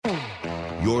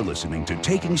You're listening to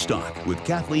Taking Stock with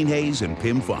Kathleen Hayes and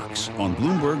Pim Fox on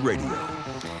Bloomberg Radio.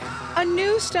 A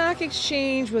new stock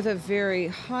exchange with a very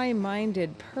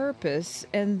high-minded purpose,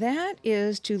 and that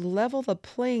is to level the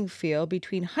playing field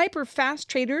between hyper-fast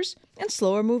traders and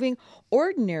slower-moving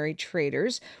ordinary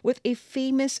traders with a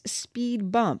famous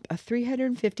speed bump, a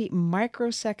 350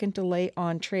 microsecond delay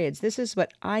on trades. This is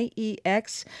what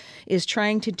IEX is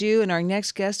trying to do, and our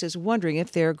next guest is wondering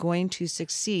if they're going to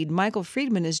succeed. Michael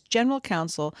Friedman is General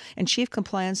Counsel and Chief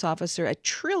Compliance Officer at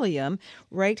Trillium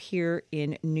right here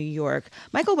in New York.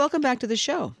 Michael, welcome back to the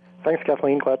show. Thanks,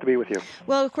 Kathleen. Glad to be with you.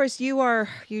 Well, of course,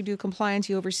 you do compliance.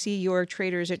 You oversee your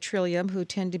traders at Trillium, who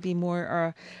tend to be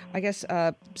more,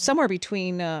 somewhere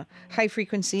between high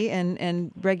frequency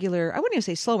and regular. I wouldn't even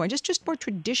say slower, just more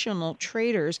traditional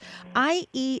traders.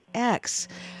 IEX.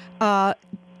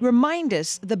 Remind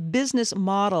us the business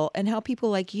model and how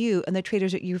people like you and the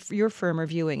traders at your firm are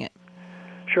viewing it.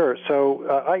 Sure. So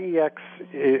IEX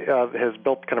has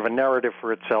built kind of a narrative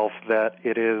for itself that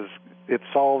it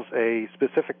solves a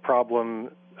specific problem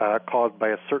caused by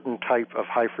a certain type of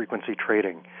high-frequency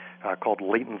trading called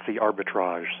latency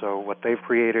arbitrage. So what they've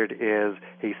created is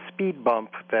a speed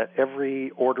bump that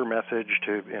every order message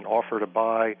to an offer to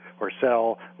buy or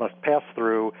sell must pass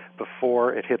through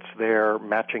before it hits their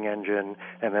matching engine,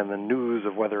 and then the news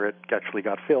of whether it actually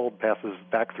got filled passes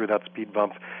back through that speed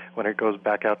bump when it goes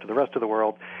back out to the rest of the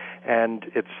world. And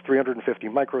it's 350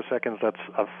 microseconds. That's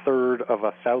a third of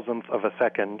a thousandth of a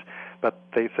second, but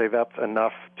they say that's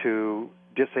enough to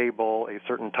disable a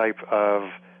certain type of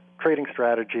trading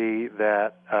strategy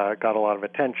that got a lot of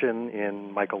attention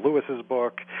in Michael Lewis's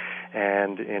book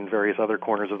and in various other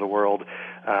corners of the world,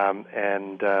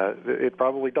 and it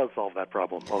probably does solve that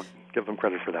problem. I'll give them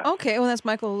credit for that. Okay, well, that's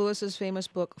Michael Lewis's famous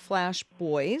book, Flash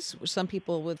Boys. Some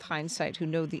people with hindsight who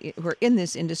are in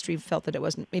this industry felt that it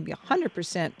wasn't maybe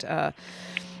 100%.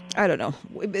 I don't know.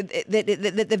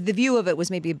 The view of it was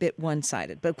maybe a bit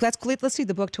one-sided. But let's see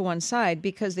the book to one side,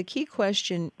 because the key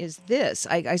question is this.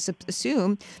 I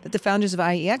assume that the founders of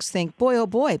IEX think, boy, oh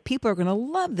boy, people are going to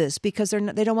love this because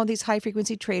they don't want these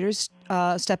high-frequency traders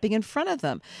stepping in front of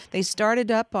them. They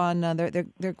started up on,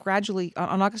 they're gradually,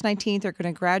 on August 19th, they're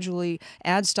going to gradually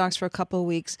add stocks for a couple of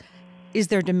weeks. Is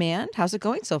there demand? How's it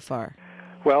going so far?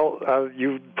 Well,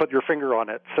 you put your finger on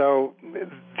it. So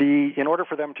in order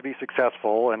for them to be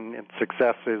successful, and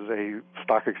success is a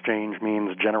stock exchange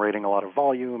means generating a lot of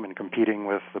volume and competing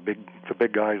with the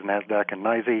big guys, NASDAQ and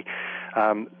NYSE,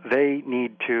 they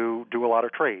need to do a lot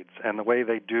of trades. And the way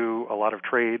they do a lot of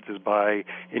trades is by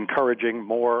encouraging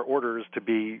more orders to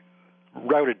be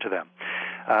routed to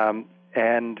them.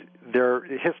 And their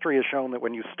history has shown that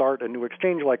when you start a new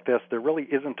exchange like this, there really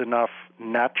isn't enough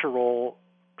natural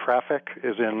traffic,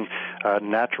 as in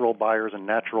natural buyers and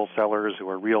natural sellers who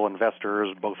are real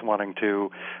investors, both wanting to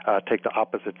take the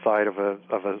opposite side of a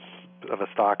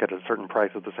stock at a certain price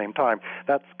at the same time.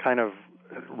 That's kind of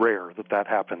rare that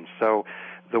happens. So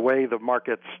the way the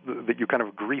markets, that you kind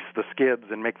of grease the skids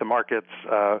and make the markets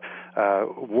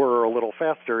whir a little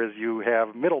faster, is you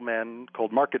have middlemen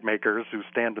called market makers who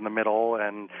stand in the middle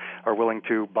and are willing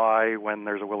to buy when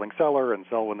there's a willing seller and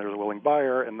sell when there's a willing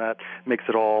buyer, and that makes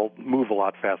it all move a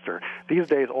lot faster. These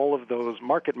days, all of those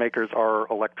market makers are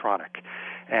electronic,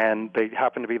 and they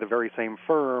happen to be the very same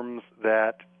firms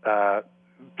that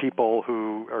people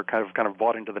who are kind of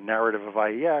bought into the narrative of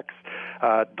IEX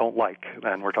don't like.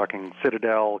 And we're talking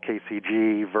Citadel,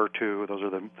 KCG, Virtu. Those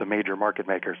are the major market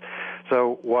makers.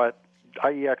 So what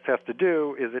IEX has to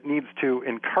do is it needs to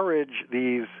encourage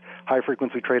these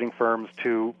high-frequency trading firms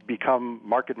to become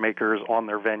market makers on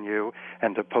their venue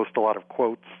and to post a lot of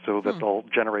quotes so that they'll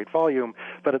generate volume.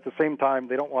 But at the same time,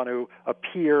 they don't want to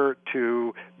appear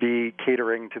to be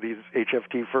catering to these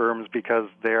HFT firms because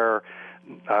they're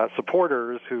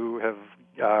supporters who have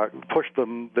pushed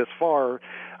them this far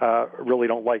really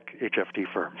don't like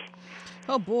HFT firms.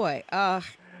 Oh, boy.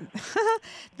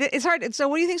 It's hard. So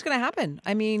what do you think is going to happen?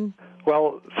 I mean...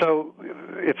 Well, so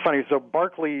it's funny. So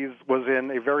Barclays was in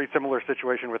a very similar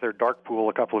situation with their dark pool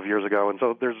a couple of years ago. And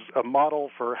so there's a model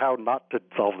for how not to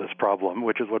solve this problem,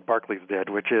 which is what Barclays did,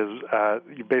 which is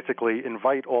you basically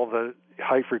invite all the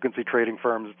high-frequency trading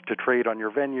firms to trade on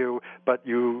your venue, but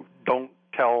you don't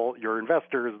tell your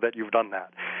investors that you've done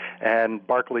that. And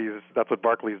Barclays, that's what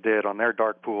Barclays did on their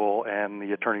dark pool, and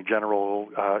the Attorney General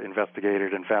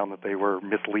investigated and found that they were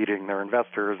misleading their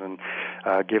investors and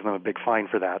gave them a big fine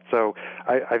for that. So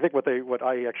I think what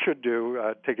IEX should do,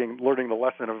 learning the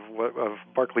lesson of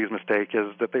Barclays' mistake,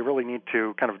 is that they really need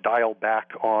to kind of dial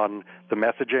back on the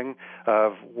messaging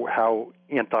of how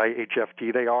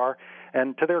anti-HFT they are.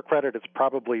 And to their credit, it's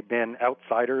probably been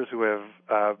outsiders who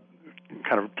have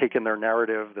kind of taken their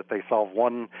narrative that they solve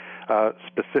one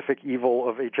specific evil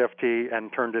of HFT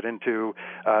and turned it into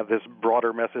this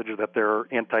broader message that they're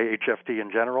anti-HFT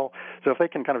in general. So if they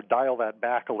can kind of dial that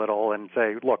back a little and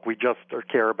say, look, we just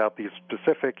care about these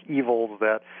specific evils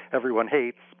that everyone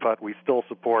hates, but we still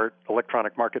support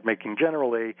electronic market making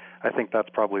generally, I think that's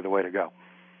probably the way to go.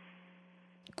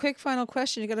 Quick final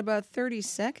question. You got about 30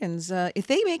 seconds. If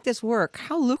they make this work,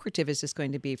 how lucrative is this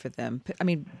going to be for them? I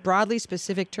mean, broadly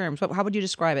specific terms. How would you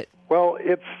describe it? Well,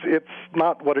 it's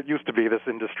not what it used to be, this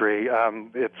industry.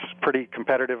 It's pretty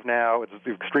competitive now. It's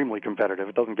extremely competitive.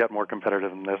 It doesn't get more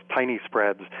competitive than this. Tiny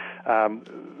spreads.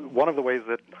 One of the ways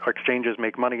that exchanges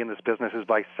make money in this business is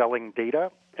by selling data.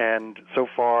 And so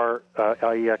far,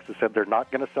 IEX has said they're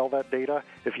not going to sell that data.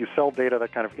 If you sell data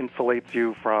that kind of insulates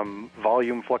you from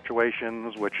volume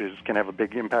fluctuations, which can have a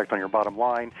big impact on your bottom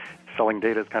line, selling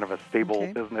data is kind of a stable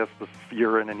business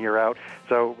year in and year out.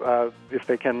 So if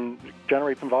they can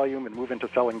generate some volume and move into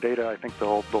selling data, I think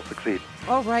they'll succeed.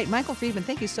 All right. Michael Friedman,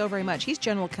 thank you so very much. He's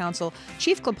General Counsel,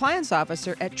 Chief Compliance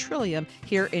Officer at Trillium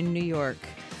here in New York.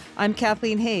 I'm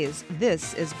Kathleen Hayes.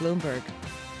 This is Bloomberg.